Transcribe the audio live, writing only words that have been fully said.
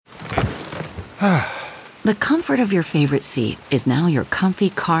The comfort of your favorite seat is now your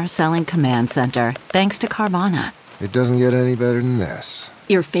comfy car selling command center, thanks to Carvana. It doesn't get any better than this.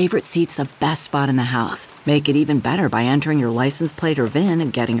 Your favorite seat's the best spot in the house. Make it even better by entering your license plate or VIN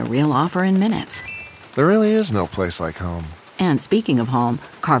and getting a real offer in minutes. There really is no place like home. And speaking of home,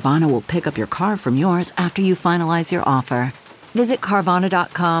 Carvana will pick up your car from yours after you finalize your offer. Visit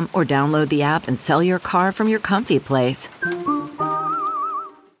Carvana.com or download the app and sell your car from your comfy place.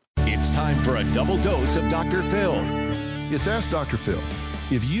 It's time for a double dose of Dr. Phil. It's Ask Dr. Phil.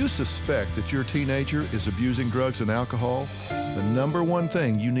 If you suspect that your teenager is abusing drugs and alcohol, the number one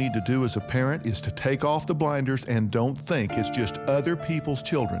thing you need to do as a parent is to take off the blinders and don't think it's just other people's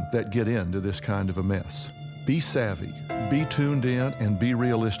children that get into this kind of a mess. Be savvy, be tuned in, and be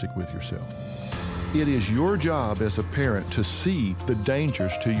realistic with yourself. It is your job as a parent to see the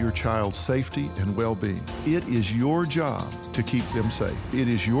dangers to your child's safety and well-being. It is your job to keep them safe. It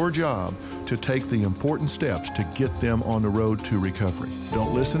is your job to take the important steps to get them on the road to recovery.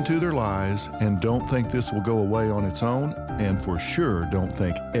 Don't listen to their lies, and don't think this will go away on its own, and for sure don't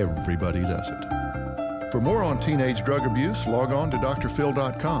think everybody does it. For more on teenage drug abuse, log on to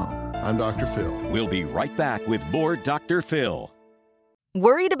drphil.com. I'm Dr. Phil. We'll be right back with more Dr. Phil.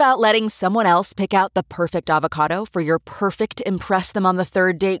 Worried about letting someone else pick out the perfect avocado for your perfect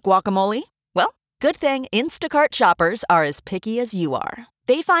impress-them-on-the-third-date guacamole? Well, good thing Instacart shoppers are as picky as you are.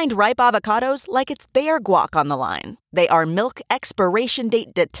 They find ripe avocados like it's their guac on the line. They are milk expiration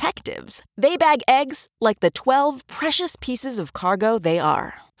date detectives. They bag eggs like the 12 precious pieces of cargo they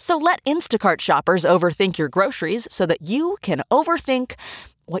are. So let Instacart shoppers overthink your groceries so that you can overthink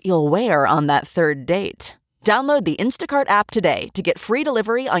what you'll wear on that third date. Download the Instacart app today to get free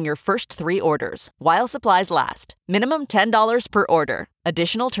delivery on your first 3 orders, while supplies last. Minimum $10 per order.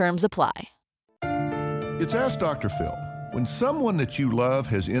 Additional terms apply. It's Ask Dr. Phil. When someone that you love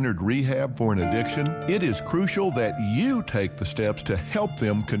has entered rehab for an addiction, it is crucial that you take the steps to help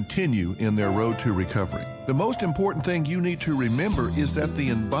them continue in their road to recovery. The most important thing you need to remember is that the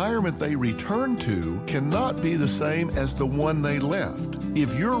environment they return to cannot be the same as the one they left.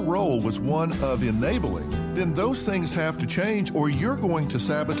 If your role was one of enabling, then those things have to change or you're going to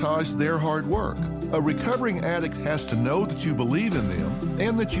sabotage their hard work. A recovering addict has to know that you believe in them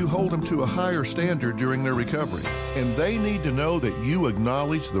and that you hold them to a higher standard during their recovery. And they need to know that you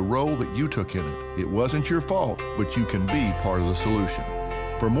acknowledge the role that you took in it. It wasn't your fault, but you can be part of the solution.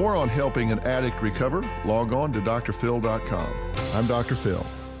 For more on helping an addict recover, log on to drphil.com. I'm Dr. Phil.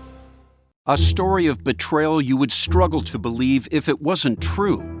 A story of betrayal you would struggle to believe if it wasn't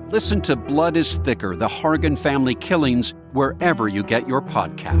true. Listen to Blood is Thicker, The Hargan Family Killings, wherever you get your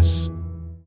podcasts.